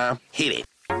this time. Hit it.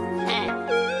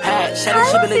 Hot, shot that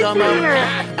shit, but they gon' move.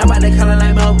 I'm about to call it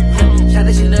like mobile. Shot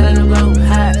that shit, let them blow.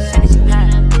 Hot,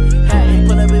 he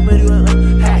pull up and booty up.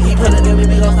 He pull up, then we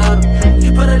go photo.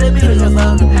 He pull up, then we go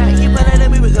photo. He pull up,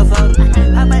 then we go photo.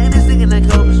 I'm biting this nigga like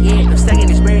cobras. I'm stacking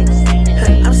this bread.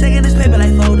 I'm stacking this paper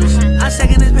like folders. I'm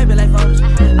stacking this paper like folders.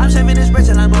 I'm shaving this bread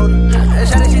till I'm older.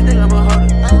 Shot that shit, think I'm a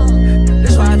holder.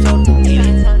 That's why I told him.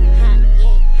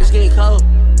 It's getting cold.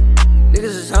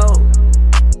 Niggas is old.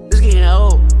 It's getting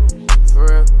old. For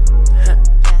real.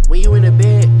 When you in the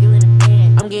bed,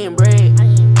 I'm getting bread.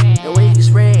 The way you can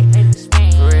spread.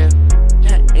 For real.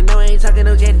 And no, I ain't talking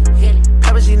no jetty.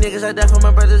 Probably see niggas I die for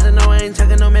my brothers, and no, I ain't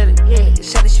talking no melody.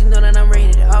 Shot that she know that I'm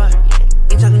rated R.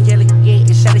 Ain't talking jelly.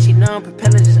 It's shot that she know I'm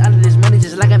propelling just out of this money,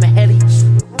 just like I'm a heli.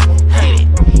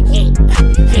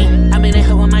 I'm in that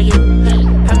hoe with my you.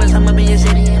 How much I'm up in your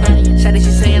city? Shot that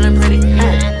she saying I'm pretty.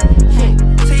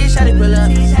 Shawty pull up,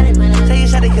 tell you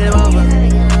shawty cut over,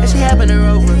 and she happen to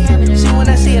rover. She when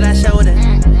I see it, I showed her.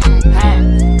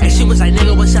 And she was like,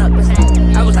 nigga, what's up?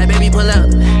 I was like, baby, pull up.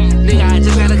 Nigga, I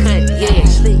just got a cut, yeah,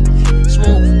 sleek,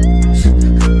 smooth.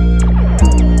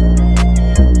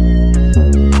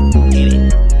 Get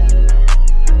it.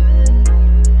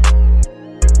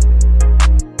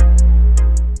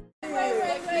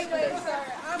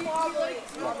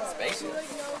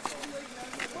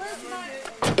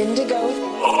 Indigo.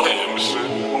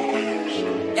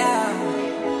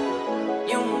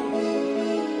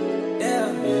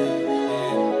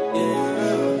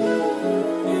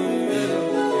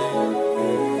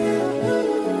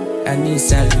 I need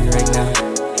salary right now.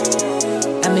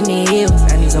 I'm in the hills,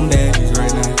 I need some babies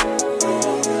right now.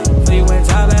 So you went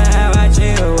top and how I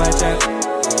chill, watch out.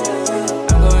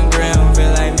 I'm going ground,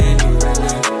 feel like Mandy right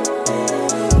now.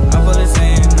 I'm full of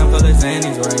sand, I'm full of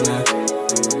sandies right now.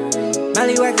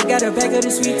 Molly Wacker got a pack of the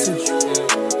sweet tooth.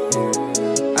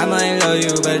 I might love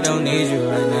you, but don't need you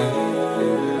right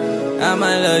now. I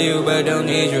might love you, but don't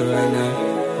need you right now.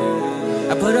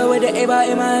 I put up with the A-ball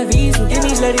in my visa. Give me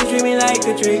slutty, treat me like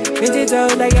a trick. Vintage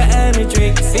toes like an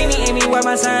trick. See me in me while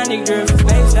my sonic drift.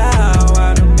 Space style,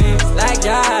 I don't mix. Like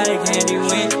Jolly, candy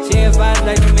win. She a fight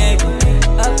like the Maggie.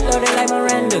 Uploaded like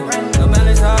Miranda. No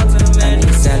balance hard to the man. I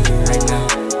need salary right now.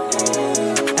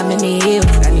 I'm in the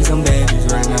hills, I need some babies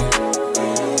right now.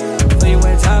 So you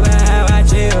went top and how I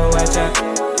chill, watch out.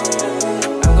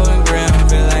 I'm going ground,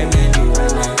 feel like Mandy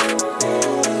right now.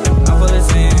 I'm full of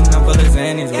sand, I'm full of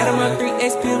Xannies. Got my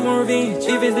 3X pills, one revenge.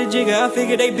 If it's the jigger, I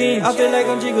figure they bend. I feel like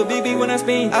I'm jiggle BB when I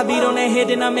spin. I beat on that head,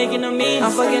 then I'm making them in.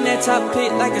 I'm fucking that top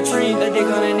pit like a tree. The dick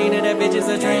on the knee, that bitch is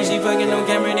a train. She fucking on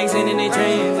camera, they sending they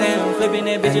trains. Damn, flipping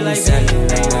that bitch like that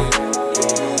right now.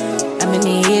 I'm in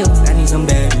the hills, I need some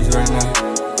babies right now.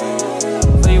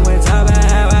 So you went top and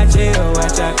how I chill,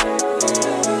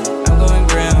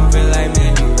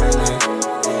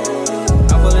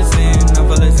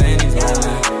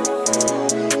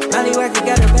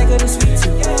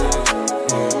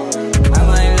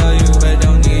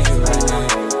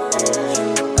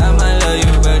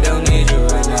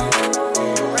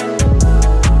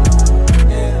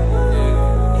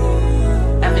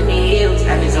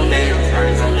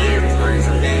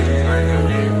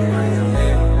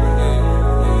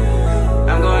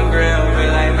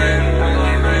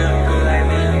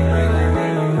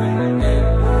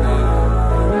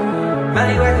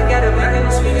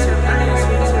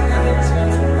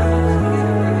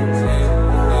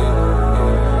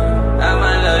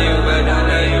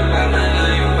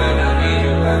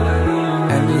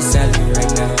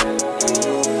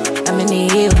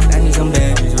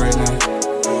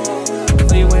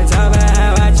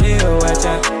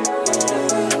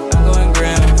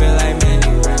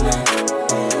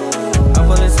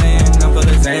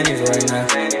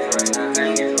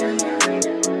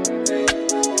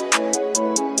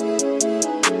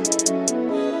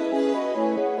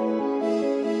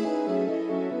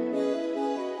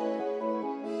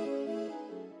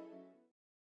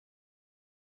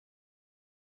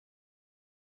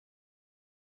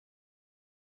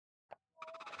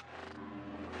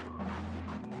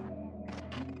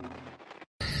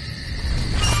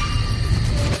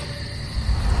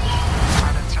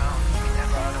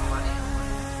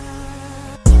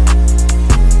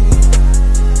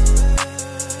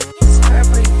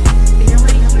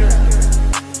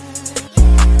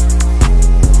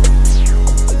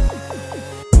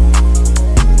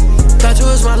 you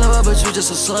was my lover, but you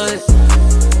just a slut.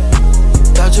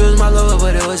 Thought you was my lover,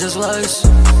 but it was just lust.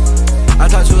 I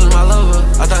thought you was my lover,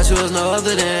 I thought you was no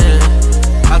other than.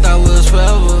 I thought we was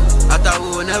forever, I thought we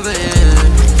would never end.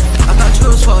 I thought you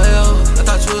was forever, I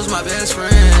thought you was my best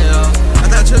friend, yeah. I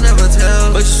thought you'd never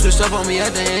tell, but you switched up on me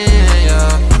at the end,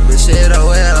 yeah. But shit, oh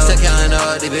well, I'm still counting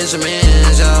all the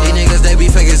Benjamins, yeah. These niggas, they be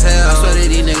fake as hell, I swear that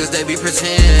these niggas, they be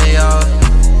pretend, yeah.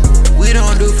 We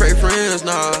don't do fake friends,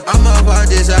 nah. I'm up out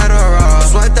this Adderall.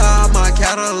 Swiped out my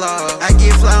catalog. I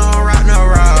get fly on rock no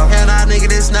raw. Hell nah, nigga,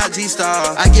 this not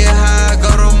G-Star. I get high, go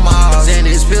to mall. Send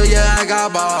this pill, yeah, I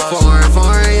got balls.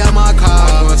 Foreign, yeah, my car.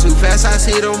 I'm going too fast, I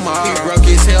see tomorrow. He broke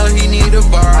his hell, he need a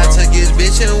bar. I took his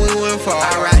bitch and we went far.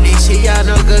 I rock this shit, y'all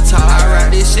know guitar. I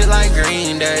rock this shit like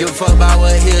Green Day. Give a fuck about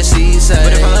what he or she say.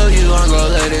 But if I love you, I'm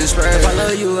gon' let it spread. If I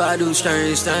love you, I do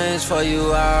strange things for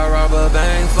you. I rob a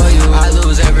bank for you. I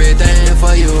lose everything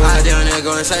for you. I down there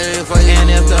go insane for you. And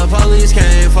if the police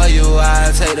came for you,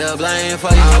 I'd take the blame for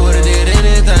you. I would've did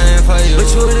anything for you, but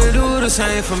you wouldn't do the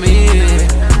same for me.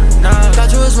 Nah,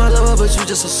 thought you was my lover, but you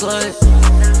just a slut.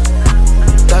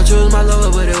 Thought you was my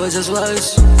lover, but it was just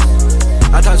lust.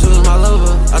 I thought you was my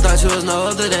lover, I thought you was no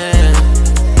other than.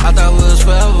 I thought we was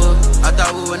forever, I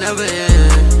thought we would never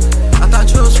end. I thought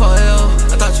you was forever,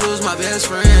 I thought you was my best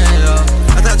friend, yeah.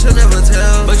 I thought you'd never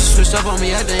tell, but you switched up on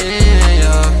me at the end,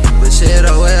 yeah. But shit,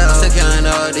 oh well, I'm still counting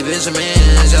all the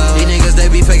Benjamins, yeah. These niggas, they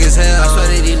be fake as hell, I swear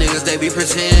that these niggas, they be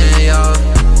pretend, yeah.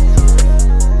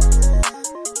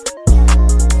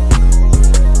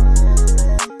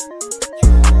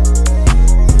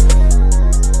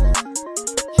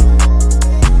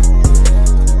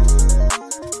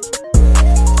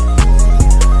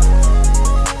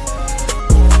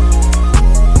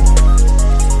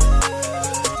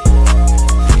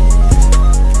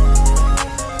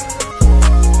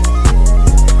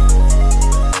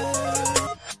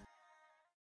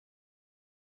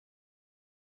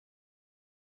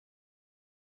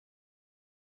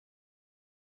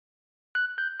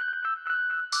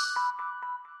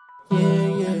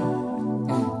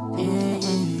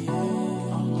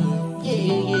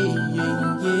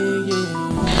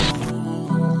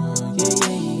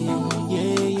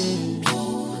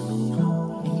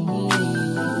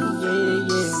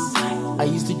 I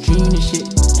used to dream this shit.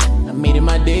 I made it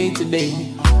my day today.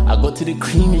 I go to the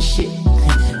cream and shit.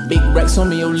 Big racks on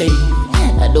me, old lady.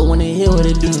 I don't wanna hear what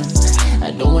they're doing.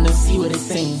 I don't wanna see what they're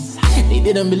saying. They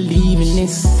didn't believe in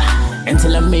this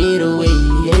until I made a way.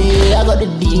 Yeah, I got the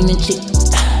demon chick.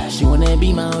 She wanna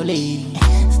be my old lady.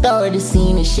 Started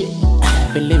seeing this shit.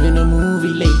 Been living a movie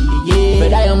lately, yeah.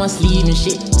 But I on my sleeve and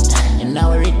shit. And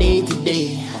now every day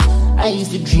today. I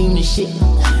used to dream this shit.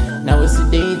 Now it's a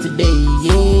day today,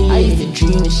 yeah. I used to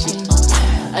dream this shit.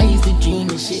 I used to dream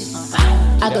this shit.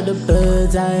 I got the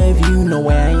bird's eye view, no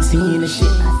way I ain't seen this shit.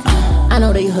 I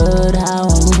know they heard how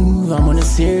I move, I'm on a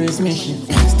serious mission.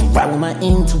 Still ride with my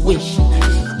intuition.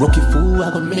 Rookie fool,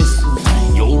 I could miss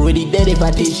you. You're already dead if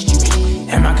I dissed you.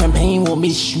 And my campaign will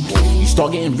miss you. You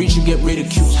start getting rich, you get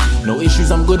ridiculed. No issues,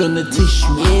 I'm good on the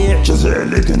tissue, yeah. Just a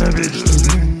lick in a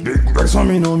bitch. Big racks on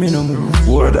me, no minimum.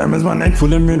 War diamonds, my neck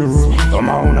full of minerals. On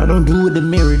my own, I don't do what the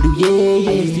mirror do, yeah.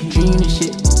 I used to dream this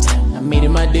shit. I made it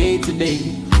my day today.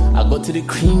 I go to the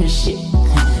cream and shit.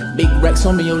 Big racks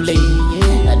on me, old lady.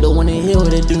 I don't wanna hear what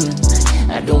they're doing.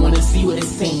 I don't wanna see what they're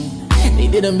saying. They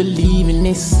didn't believe in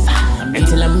this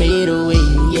until I made a way.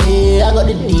 Yeah, I got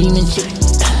the demon chick.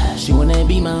 She wanna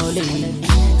be my old lady.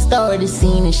 Started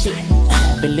seeing and shit.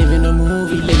 Been living a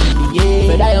movie lately, yeah.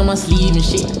 But I on my sleeve and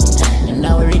shit. And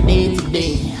now every day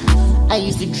today. I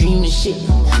used to dream this shit.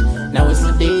 Now it's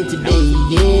the day today,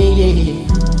 yeah, yeah.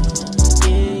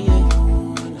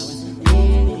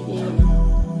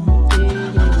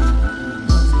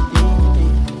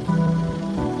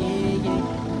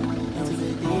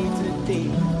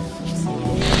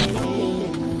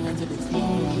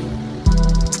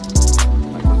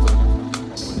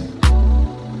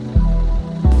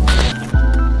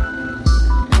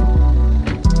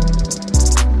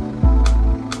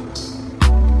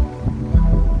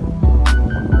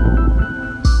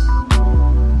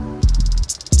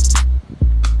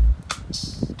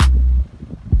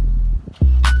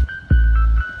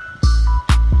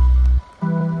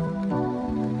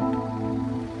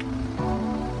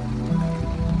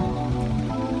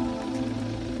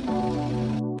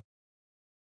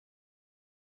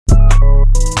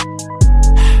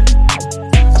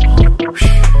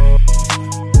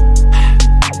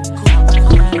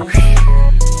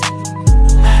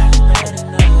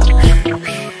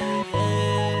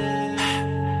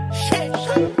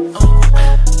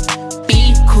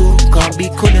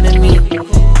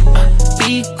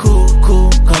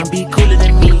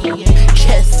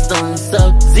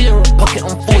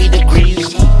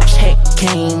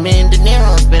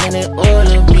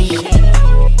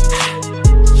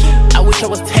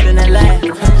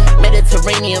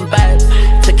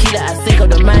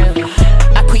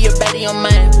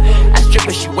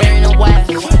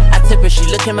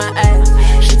 look in my eyes.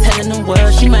 She telling the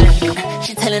world she mine.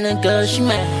 She telling the girl she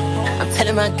mine. I'm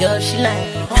telling my girl she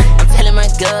lying. I'm telling my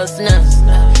girls now.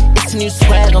 It's a new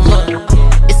swag I'm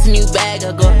on. It's a new bag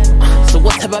I got. So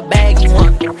what type of bag you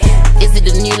want? Is it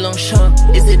the new long shot?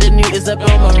 Is it the new Isabel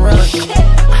Marant?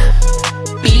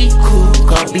 Be cool,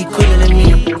 can't be cooler than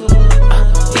me.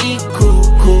 Be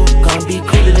cool, can't be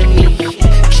cooler than me.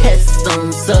 Chest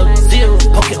on sub-zero,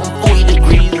 pocket on 40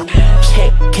 degrees.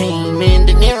 Check came in,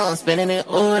 De Niro, I'm spending it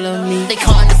all on me. They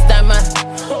can't understand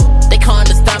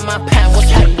my pattern. What's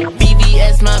happening?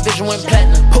 BBS, my vision went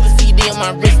platinum. Put a CD on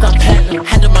my wrist, I'm platinum.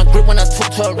 Handle my grip when I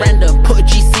talk to a random. Put a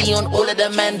GC on all of the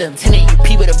mandem.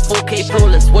 1080p with a 4K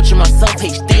flawless. Watching myself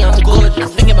HD, I'm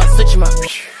gorgeous. Thinking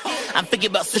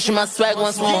about switching my swag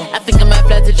once more. I think I might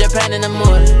fly to Japan in the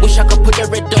morning. Wish I could put the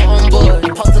red dot on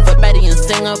board. Parts of a baddie in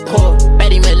Singapore.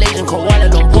 Baddie Malaysian, Kuala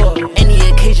Lumpur. Any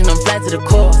occasion I'm fly to the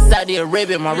core. Saudi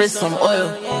Arabia, my wrist on oil.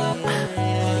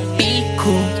 Be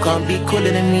cool, can't be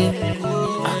cooler than me.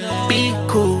 Be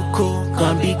cool,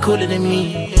 can't be cooler than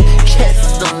me.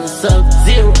 Chest on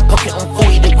sub-zero, pocket on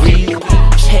 40 degrees.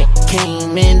 Check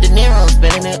came in, De Niro, I'm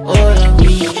spending it all on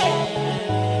me.